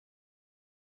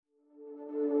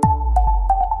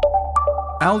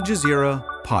Al Jazeera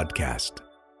Podcast.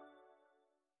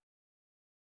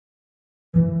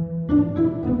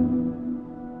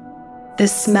 The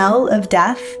smell of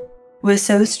death was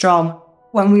so strong.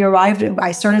 When we arrived,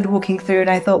 I started walking through and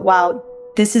I thought, wow,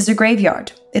 this is a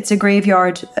graveyard. It's a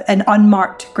graveyard, an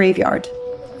unmarked graveyard.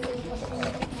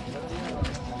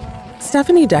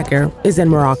 Stephanie Decker is in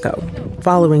Morocco,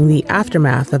 following the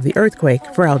aftermath of the earthquake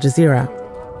for Al Jazeera.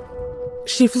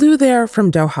 She flew there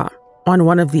from Doha on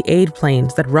one of the aid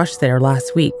planes that rushed there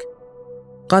last week.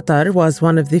 Qatar was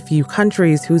one of the few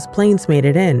countries whose planes made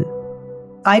it in.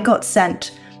 I got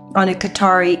sent on a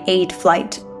Qatari aid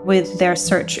flight with their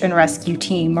search and rescue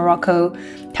team. Morocco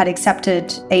had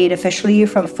accepted aid officially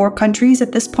from 4 countries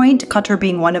at this point, Qatar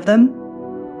being one of them.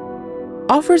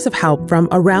 Offers of help from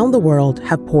around the world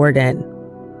have poured in,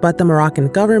 but the Moroccan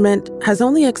government has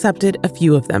only accepted a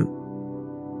few of them.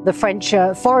 The French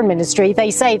Foreign Ministry, they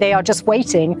say they are just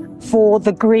waiting for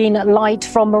the green light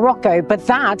from Morocco, but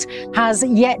that has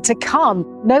yet to come.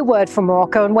 No word from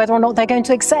Morocco on whether or not they're going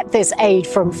to accept this aid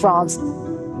from France.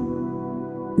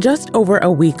 Just over a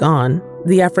week on,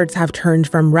 the efforts have turned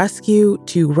from rescue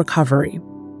to recovery,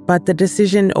 but the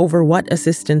decision over what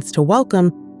assistance to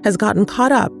welcome has gotten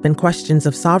caught up in questions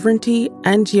of sovereignty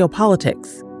and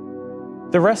geopolitics.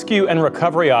 The rescue and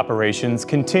recovery operations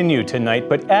continue tonight,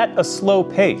 but at a slow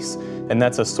pace. And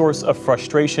that's a source of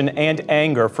frustration and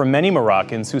anger for many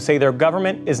Moroccans who say their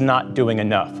government is not doing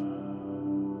enough.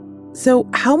 So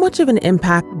how much of an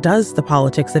impact does the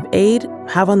politics of aid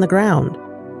have on the ground?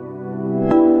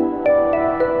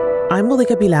 I'm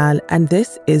Malika Bilal, and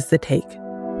this is The Take.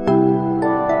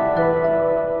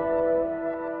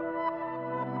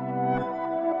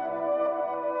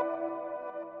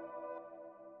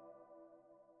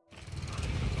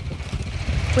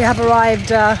 We have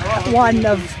arrived at one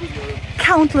of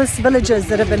countless villages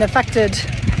that have been affected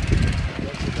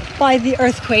by the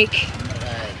earthquake.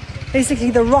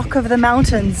 Basically, the rock of the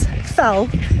mountains fell,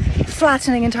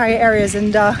 flattening entire areas,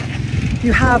 and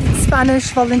you have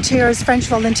Spanish volunteers, French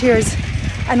volunteers,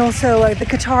 and also the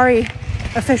Qatari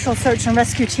official search and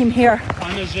rescue team here.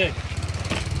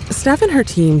 Steph and her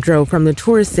team drove from the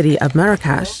tourist city of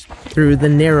Marrakesh through the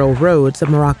narrow roads of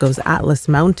Morocco's Atlas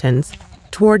Mountains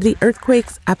toward the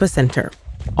earthquake's epicenter,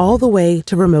 all the way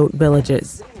to remote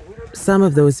villages. Some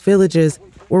of those villages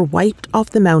were wiped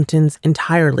off the mountains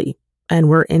entirely and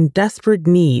were in desperate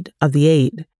need of the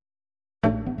aid.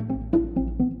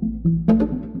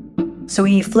 So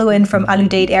we flew in from Al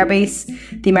Udeid Air Base,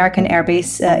 the American air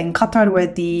base in Qatar, where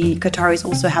the Qataris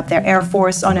also have their air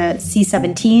force, on a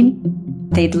C-17.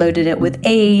 They'd loaded it with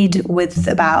aid, with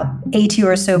about 80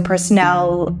 or so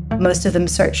personnel, most of them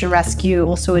search and rescue,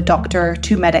 also a doctor,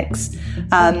 2 medics.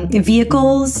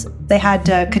 Vehicles, they had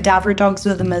cadaver dogs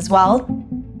with them as well.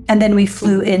 And then we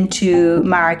flew into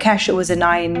Marrakesh. It was a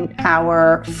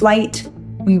 9-hour flight.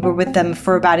 We were with them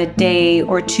for about a day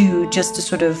or 2 just to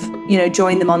sort of,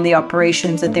 join them on the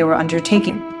operations that they were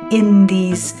undertaking in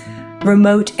these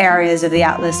remote areas of the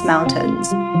Atlas Mountains.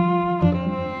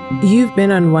 You've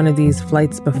been on one of these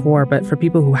flights before, but for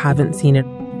people who haven't seen it,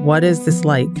 what is this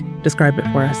like? Describe it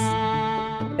for us.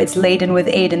 It's laden with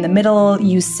aid in the middle.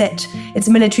 You sit, it's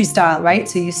military style, right?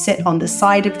 So you sit on the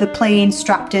side of the plane,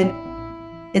 strapped in.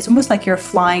 It's almost like you're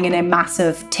flying in a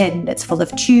massive tin that's full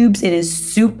of tubes. It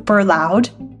is super loud.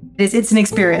 It's an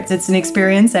experience. It's an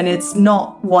experience, and it's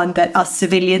not one that us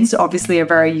civilians obviously are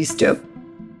very used to.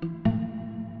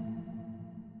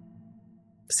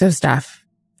 So, Steph,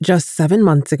 just 7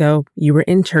 months ago, you were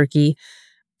in Turkey.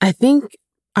 I think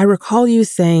I recall you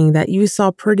saying that you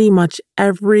saw pretty much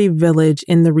every village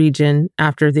in the region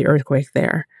after the earthquake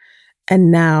there.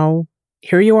 And now,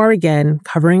 here you are again,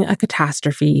 covering a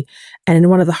catastrophe and in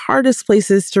one of the hardest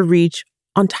places to reach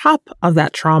on top of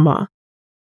that trauma.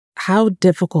 How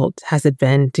difficult has it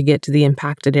been to get to the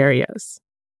impacted areas?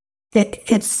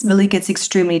 It's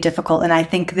extremely difficult. And I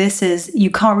think you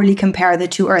can't really compare the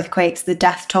 2 earthquakes. The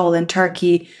death toll in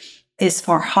Turkey is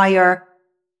far higher,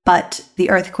 but the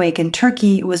earthquake in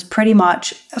Turkey was pretty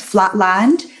much flat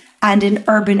land and in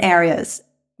urban areas.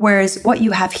 Whereas what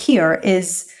you have here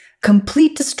is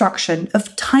complete destruction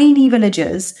of tiny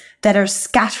villages that are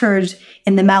scattered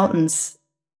in the mountains.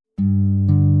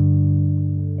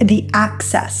 The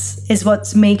access is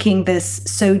what's making this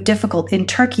so difficult. In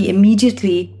Turkey,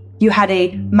 immediately, you had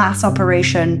a mass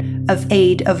operation of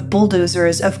aid, of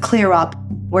bulldozers, of clear up.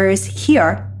 Whereas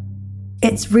here,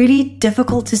 it's really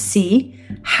difficult to see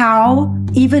how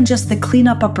even just the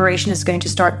cleanup operation is going to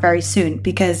start very soon,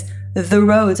 because the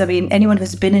roads, anyone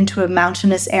who's been into a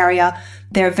mountainous area,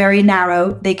 they're very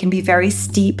narrow, they can be very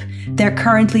steep, they're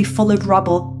currently full of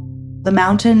rubble. The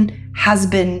mountain has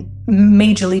been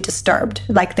majorly disturbed.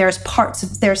 Like there's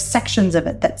sections of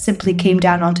it that simply came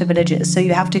down onto villages. So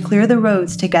you have to clear the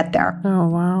roads to get there. Oh,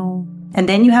 wow. And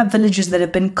then you have villages that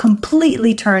have been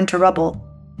completely turned to rubble.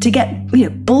 To get,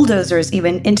 bulldozers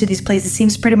even into these places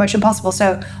seems pretty much impossible.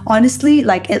 So honestly,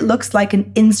 like it looks like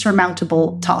an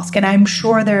insurmountable task. And I'm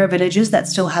sure there are villages that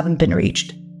still haven't been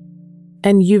reached.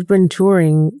 And you've been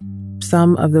touring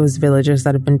some of those villages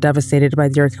that have been devastated by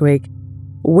the earthquake.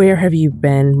 Where have you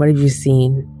been? What have you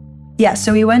seen? Yeah,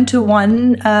 so we went to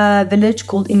one village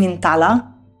called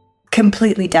Imintala,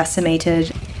 completely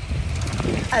decimated.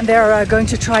 And they're going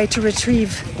to try to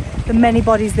retrieve the many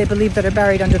bodies they believe that are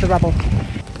buried under the rubble.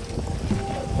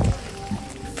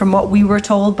 From what we were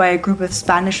told by a group of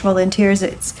Spanish volunteers,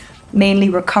 it's mainly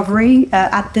recovery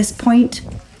at this point.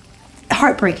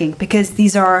 Heartbreaking, because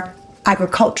these are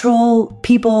agricultural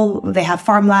people. They have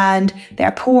farmland,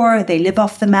 they're poor, they live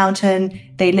off the mountain,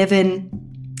 they live in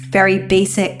very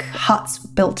basic huts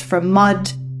built from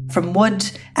mud, from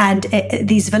wood, and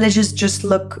these villages just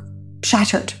look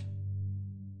shattered.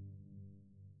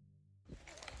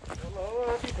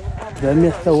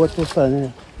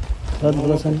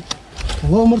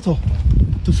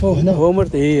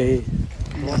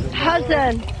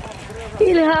 حسن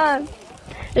إلهام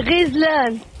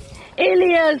غزلان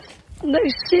إلياس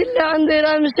نشيل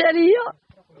عندنا مشاريع.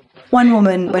 One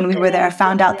woman, when we were there,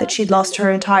 found out that she'd lost her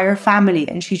entire family,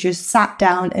 and she just sat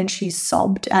down and she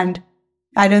sobbed. And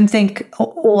I don't think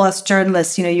all us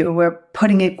journalists,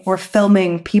 we're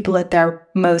filming people at their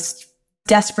most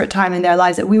desperate time in their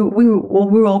lives, that we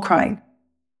were all crying.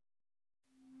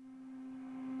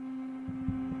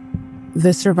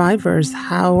 The survivors,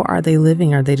 how are they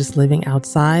living? Are they just living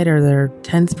outside? Are there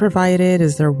tents provided?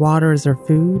 Is there water? Is there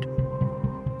food?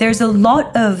 There's a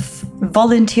lot of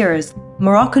volunteers,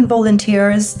 Moroccan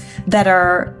volunteers, that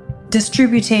are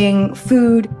distributing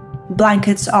food.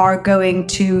 Blankets are going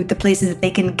to the places that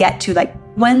they can get to. Like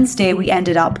Wednesday, we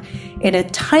ended up in a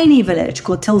tiny village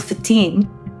called Tel Fatin.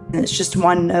 It's just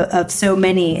one of so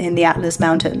many in the Atlas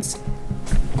Mountains.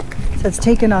 So it's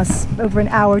taken us over an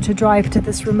hour to drive to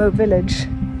this remote village.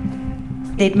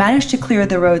 They'd managed to clear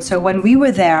the road, so when we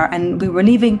were there and we were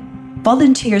leaving,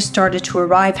 volunteers started to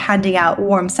arrive handing out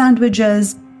warm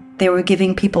sandwiches. They were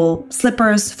giving people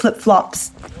slippers,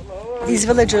 flip-flops. These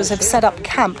villagers have set up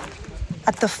camp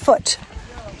at the foot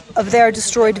of their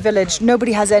destroyed village.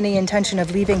 Nobody has any intention of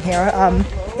leaving here.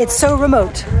 It's so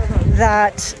remote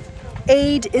that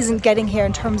aid isn't getting here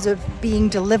in terms of being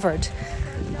delivered.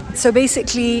 So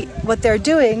basically what they're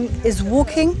doing is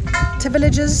walking to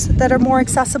villages that are more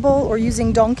accessible or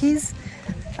using donkeys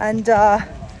and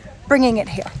bringing it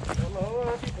here.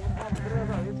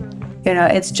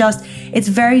 It's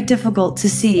very difficult to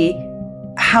see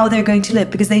how they're going to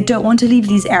live because they don't want to leave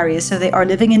these areas. So they are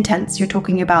living in tents. You're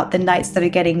talking about the nights that are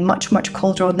getting much, much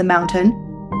colder on the mountain.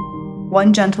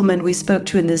 One gentleman we spoke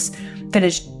to in this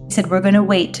village said, we're going to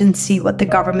wait and see what the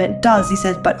government does. He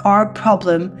said, but our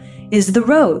problem is the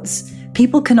roads.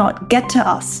 People cannot get to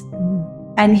us.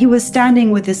 And he was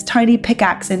standing with this tiny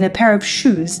pickaxe and a pair of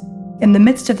shoes in the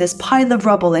midst of this pile of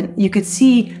rubble, and you could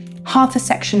see half a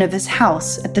section of his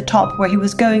house at the top where he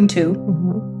was going to.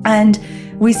 Mm-hmm. And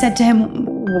we said to him,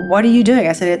 what are you doing?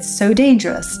 I said, it's so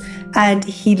dangerous. And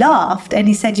he laughed and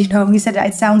he said,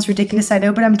 it sounds ridiculous, I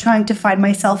know, but I'm trying to find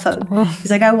my cell phone.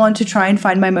 He's like, I want to try and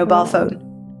find my mobile phone.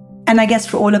 And I guess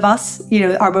for all of us,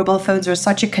 our mobile phones are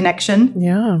such a connection,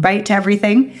 right, to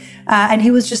everything. And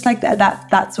he was just like,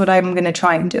 that's what I'm going to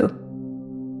try and do.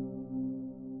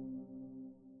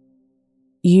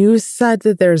 You said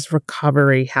that there's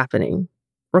recovery happening.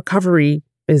 Recovery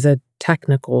is a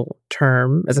technical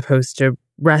term as opposed to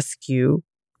rescue.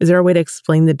 Is there a way to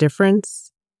explain the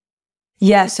difference?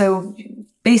 Yeah, so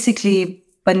basically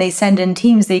when they send in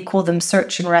teams, they call them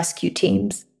search and rescue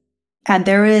teams. And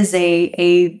there is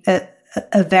a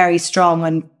very strong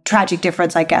and tragic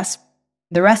difference, I guess.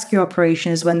 The rescue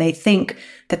operation is when they think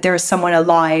that there is someone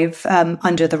alive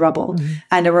under the rubble. Mm-hmm.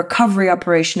 And a recovery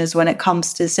operation is when it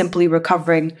comes to simply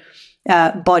recovering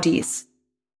bodies.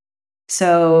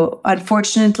 So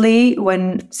unfortunately,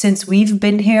 since we've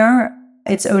been here,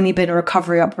 it's only been a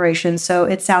recovery operation. So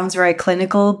it sounds very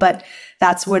clinical, but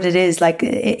that's what it is. Like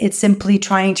it's simply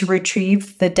trying to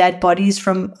retrieve the dead bodies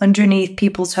from underneath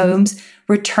people's homes,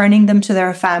 returning them to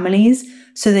their families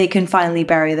so they can finally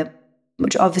bury them,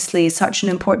 which obviously is such an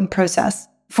important process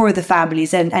for the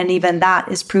families. And even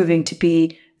that is proving to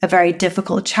be a very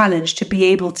difficult challenge, to be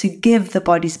able to give the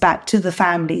bodies back to the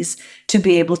families, to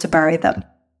be able to bury them.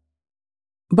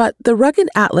 But the rugged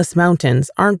Atlas Mountains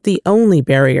aren't the only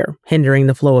barrier hindering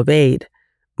the flow of aid.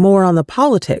 More on the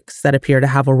politics that appear to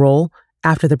have a role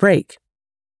after the break.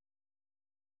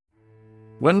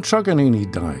 When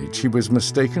Truganini died, she was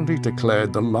mistakenly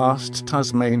declared the last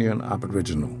Tasmanian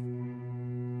Aboriginal.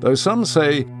 Though some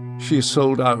say she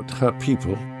sold out her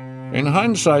people, in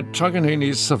hindsight,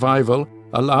 Truganini's survival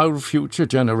allowed future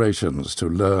generations to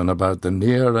learn about the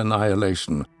near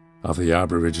annihilation of the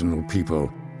Aboriginal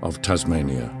people of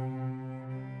Tasmania.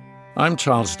 I'm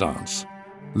Charles Dance.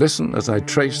 Listen as I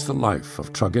trace the life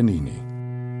of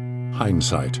Truganini.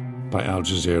 Hindsight by Al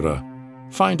Jazeera.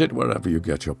 Find it wherever you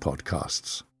get your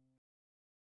podcasts.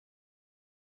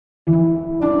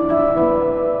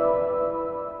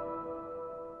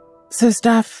 So,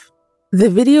 Steph, the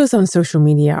videos on social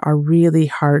media are really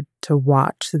hard to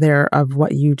watch. They're of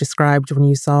what you described when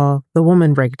you saw the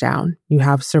woman break down. You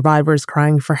have survivors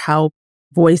crying for help,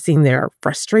 voicing their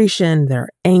frustration, their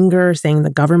anger, saying the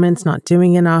government's not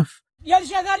doing enough.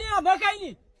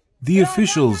 The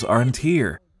officials aren't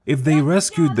here. If they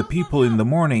rescued the people in the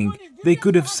morning, they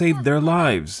could have saved their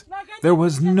lives. There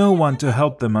was no one to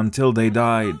help them until they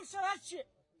died.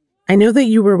 I know that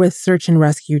you were with search and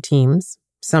rescue teams,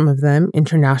 some of them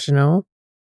international.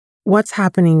 What's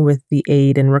happening with the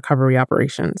aid and recovery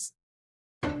operations?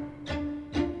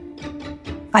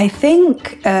 I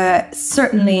think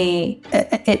certainly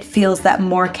it feels that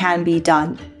more can be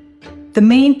done. The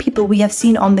main people we have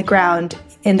seen on the ground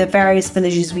in the various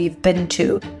villages we've been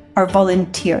to are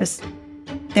volunteers.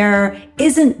 There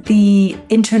isn't the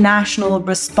international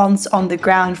response on the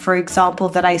ground, for example,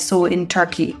 that I saw in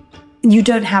Turkey. You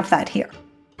don't have that here.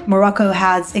 Morocco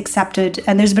has accepted,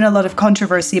 and there's been a lot of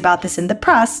controversy about this in the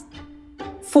press,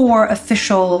 4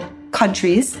 official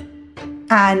countries.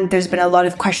 And there's been a lot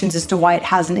of questions as to why it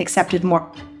hasn't accepted more.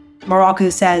 Morocco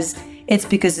says it's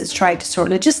because it's trying to sort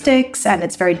logistics and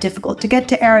it's very difficult to get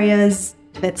to areas.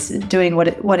 It's doing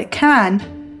what it can.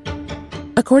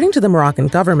 According to the Moroccan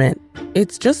government,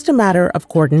 it's just a matter of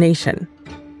coordination.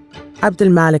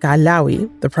 Abdelmalek Alawi,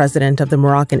 the president of the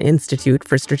Moroccan Institute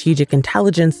for Strategic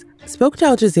Intelligence, spoke to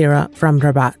Al Jazeera from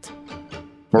Rabat.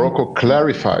 Morocco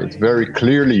clarified very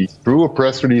clearly through a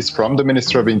press release from the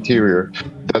Minister of Interior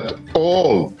that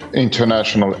all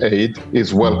international aid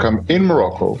is welcome in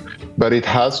Morocco, but it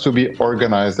has to be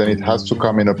organized and it has to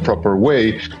come in a proper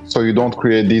way so you don't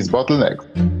create these bottlenecks.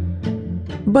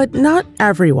 But not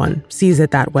everyone sees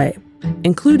it that way,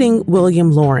 including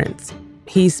William Lawrence.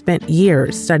 He spent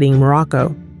years studying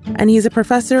Morocco, and he's a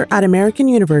professor at American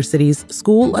University's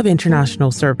School of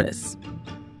International Service.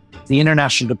 The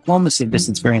international diplomacy of this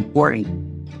is very important.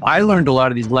 I learned a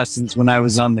lot of these lessons when I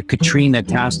was on the Katrina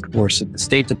task force at the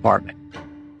State Department.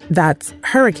 That's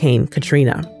Hurricane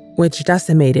Katrina, which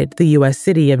decimated the U.S.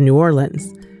 city of New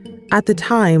Orleans. At the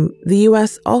time, the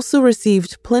U.S. also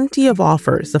received plenty of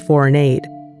offers of foreign aid,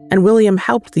 and William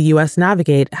helped the U.S.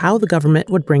 navigate how the government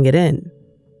would bring it in.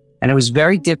 And it was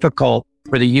very difficult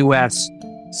for the U.S.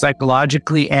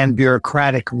 psychologically and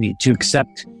bureaucratically to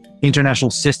accept international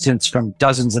assistance from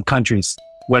dozens of countries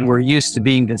when we're used to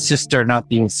being the sister, not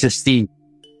the insistee.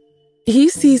 He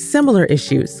sees similar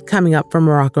issues coming up for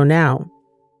Morocco now.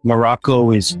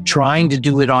 Morocco is trying to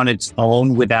do it on its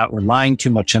own without relying too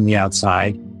much on the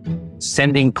outside,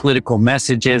 sending political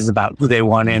messages about who they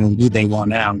want in and who they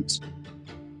want out.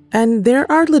 And there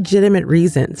are legitimate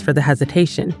reasons for the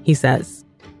hesitation, he says.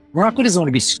 Morocco doesn't want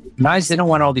to be scrutinized. They don't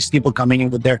want all these people coming in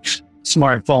with their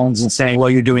smartphones and saying, well,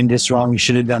 you're doing this wrong, you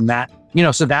should have done that.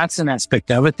 So that's an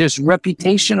aspect of it. There's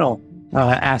reputational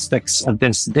aspects of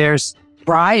this. There's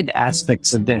pride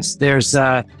aspects of this. There's,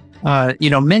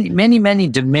 many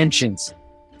dimensions.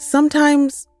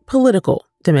 Sometimes political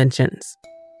dimensions.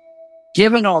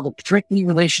 Given all the tricky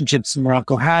relationships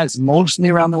Morocco has, mostly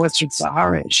around the Western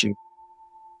Sahara issue.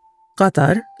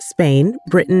 Qatar, Spain,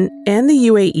 Britain, and the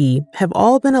UAE have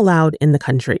all been allowed in the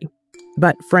country.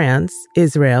 But France,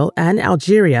 Israel, and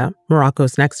Algeria,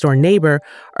 Morocco's next-door neighbor,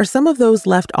 are some of those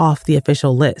left off the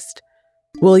official list.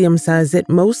 William says it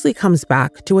mostly comes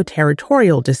back to a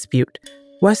territorial dispute,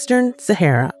 Western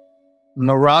Sahara.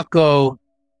 Morocco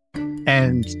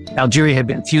and Algeria have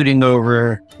been feuding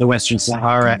over the Western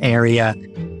Sahara area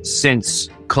since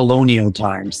colonial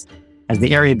times. As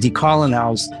the area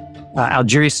decolonized,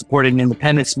 Algeria supported an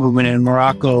independence movement, and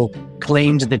Morocco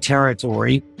claimed the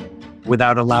territory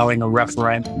without allowing a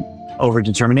referendum over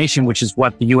determination, which is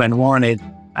what the UN wanted.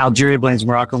 Algeria blames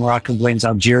Morocco, Morocco blames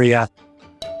Algeria.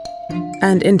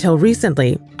 And until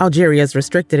recently, Algeria's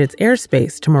restricted its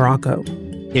airspace to Morocco.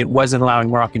 It wasn't allowing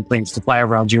Moroccan planes to fly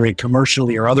over Algeria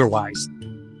commercially or otherwise.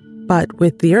 But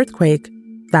with the earthquake,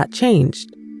 that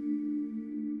changed.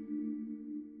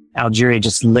 Algeria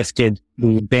just lifted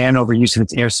the ban over use of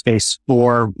its airspace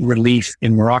for relief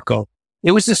in Morocco.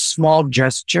 It was a small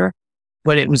gesture,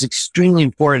 but it was extremely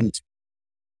important.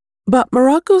 But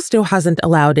Morocco still hasn't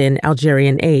allowed in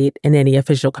Algerian aid in any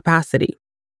official capacity.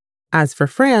 As for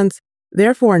France,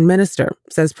 their foreign minister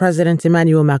says President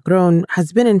Emmanuel Macron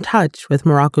has been in touch with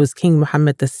Morocco's King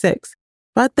Mohammed VI,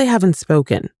 but they haven't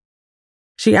spoken.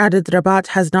 She added Rabat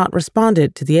has not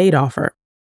responded to the aid offer.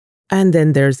 And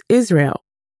then there's Israel.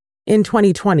 In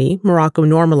 2020, Morocco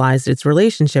normalized its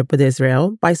relationship with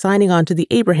Israel by signing on to the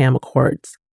Abraham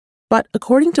Accords. But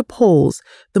according to polls,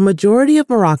 the majority of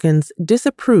Moroccans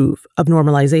disapprove of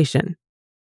normalization.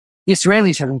 The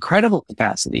Israelis have incredible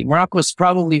capacity. Morocco's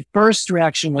probably first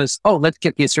reaction was, oh, let's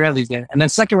get the Israelis in. And then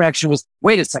second reaction was,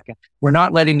 wait a second, we're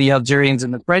not letting the Algerians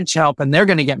and the French help, and they're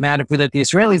going to get mad if we let the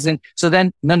Israelis in. So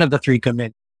then none of the three come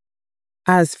in.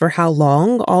 As for how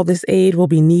long all this aid will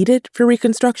be needed for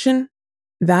reconstruction,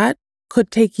 that could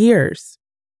take years.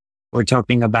 We're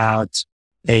talking about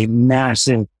a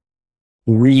massive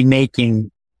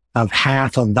remaking of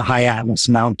half of the high Atlas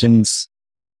Mountains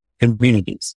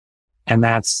communities. And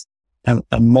that's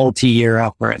a multi-year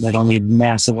effort that'll need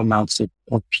massive amounts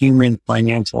of human,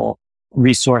 financial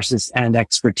resources and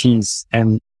expertise.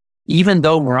 And even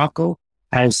though Morocco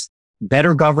has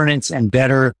better governance and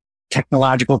better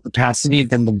technological capacity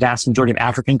than the vast majority of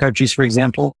African countries, for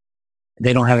example,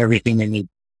 they don't have everything they need.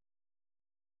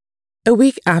 A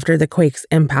week after the quake's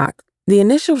impact, the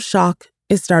initial shock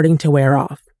is starting to wear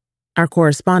off. Our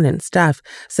correspondent, Steph,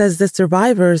 says the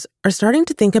survivors are starting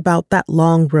to think about that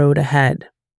long road ahead.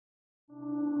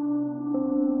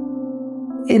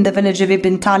 In the village of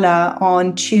Ibn Tala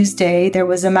on Tuesday, there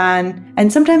was a man,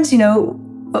 and sometimes, you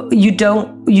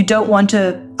don't want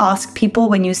to ask people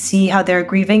when you see how they're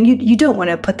grieving. You don't want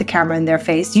to put the camera in their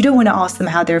face. You don't want to ask them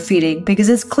how they're feeling because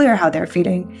it's clear how they're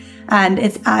feeling. And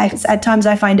at times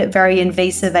I find it very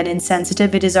invasive and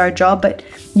insensitive. It is our job, but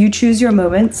you choose your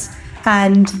moments.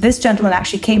 And this gentleman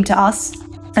actually came to us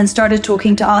and started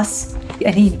talking to us,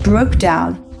 and he broke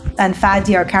down. And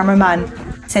Fadi, our cameraman,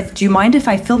 said, "Do you mind if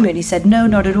I film you?" And he said, "No,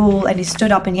 not at all." And he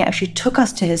stood up and he actually took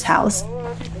us to his house.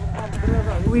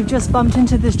 We've just bumped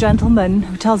into this gentleman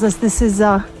who tells us this is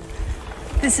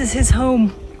his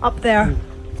home up there.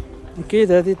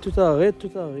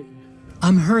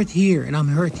 I'm hurt here and I'm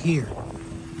hurt here.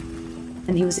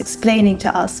 And he was explaining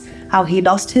to us how he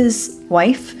lost his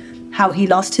wife, how he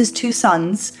lost his 2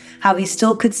 sons, how he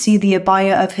still could see the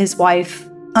abaya of his wife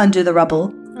under the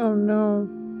rubble. Oh no.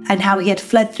 And how he had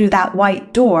fled through that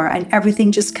white door and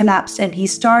everything just collapsed and he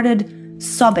started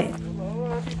sobbing.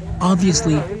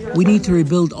 Obviously, we need to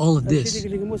rebuild all of this,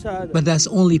 but that's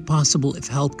only possible if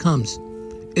help comes.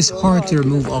 It's hard to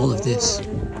remove all of this.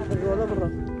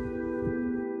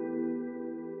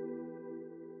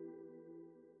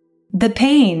 The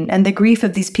pain and the grief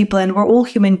of these people, and we're all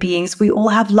human beings, we all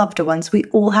have loved ones, we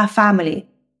all have family.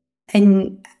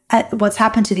 And what's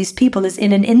happened to these people is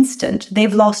in an instant,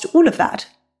 they've lost all of that.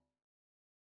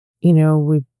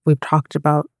 We've talked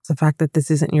about the fact that this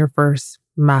isn't your first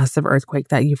massive earthquake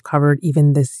that you've covered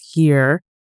even this year.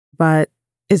 But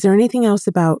is there anything else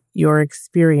about your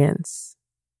experience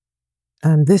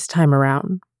this time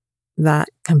around that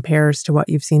compares to what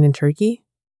you've seen in Turkey?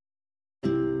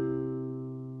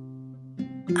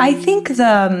 I think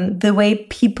the way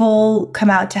people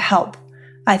come out to help,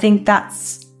 I think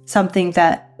that's something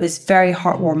that was very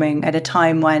heartwarming at a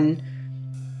time when,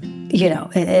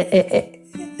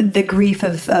 the grief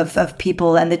of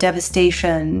people and the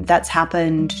devastation that's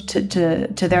happened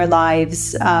to their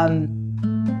lives.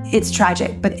 It's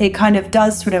tragic, but it kind of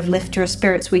does sort of lift your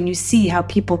spirits when you see how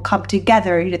people come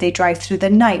together. They drive through the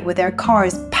night with their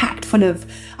cars packed full of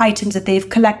items that they've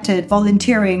collected,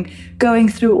 volunteering, going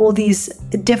through all these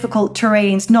difficult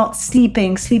terrains, not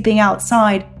sleeping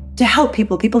outside to help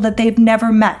people that they've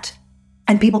never met.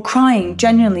 And people crying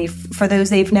genuinely for those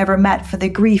they've never met, for the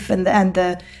grief and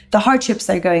the hardships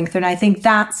they're going through. And I think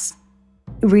that's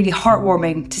really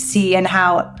heartwarming to see, and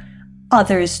how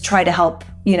others try to help,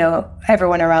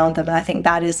 everyone around them. And I think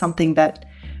that is something that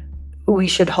we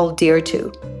should hold dear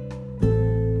to.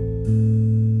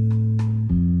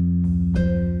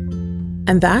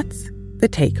 And that's The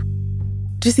Take.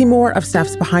 To see more of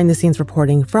Steph's behind-the-scenes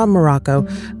reporting from Morocco,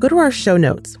 go to our show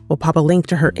notes. We'll pop a link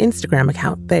to her Instagram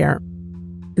account there.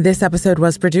 This episode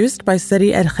was produced by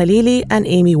Sari El Khalili and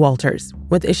Amy Walters,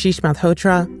 with Ashish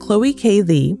Malhotra, Chloe K.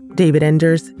 Lee, David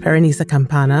Enders, Veronisa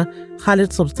Campana,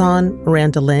 Khalid Sultan,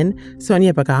 Miranda Lynn,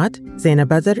 Sonia Bagat, Zaina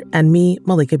Badr, and me,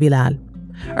 Malika Bilal.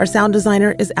 Our sound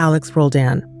designer is Alex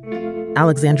Roldan.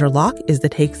 Alexandra Locke is The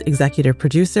Take's executive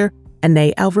producer, and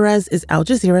Nay Alvarez is Al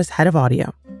Jazeera's head of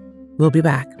audio. We'll be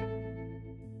back.